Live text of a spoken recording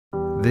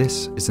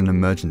This is an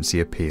emergency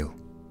appeal.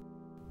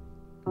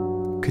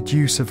 Could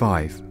you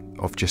survive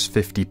off just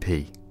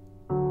 50p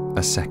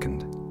a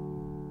second,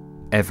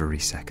 every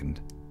second,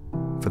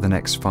 for the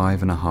next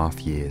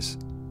 5.5 years?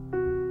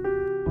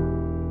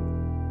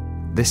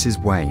 This is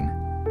Wayne.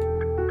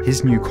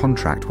 His new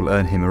contract will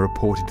earn him a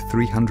reported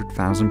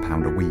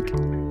 £300,000 a week.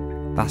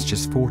 That's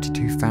just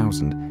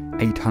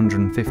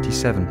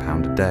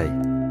 £42,857 a day.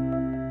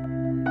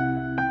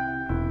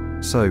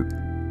 So,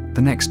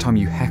 the next time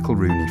you heckle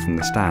Rooney from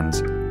the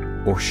stands,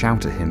 or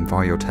shout at him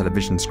via your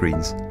television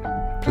screens,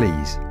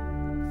 please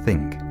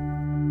think.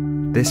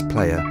 This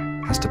player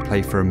has to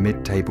play for a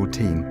mid-table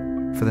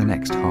team for the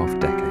next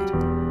half-decade,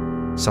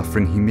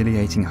 suffering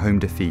humiliating home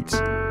defeats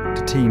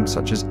to teams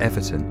such as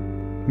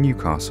Everton,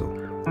 Newcastle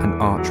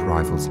and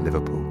arch-rivals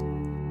Liverpool.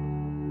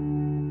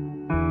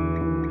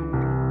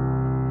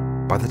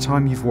 By the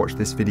time you've watched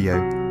this video,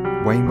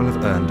 Wayne will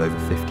have earned over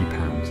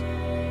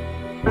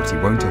 £50. What he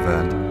won't have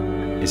earned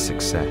is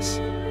success.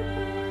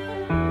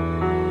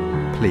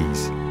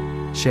 Please,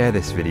 share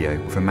this video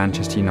with a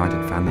Manchester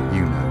United fan that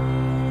you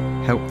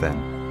know. Help them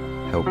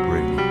help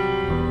Rooney.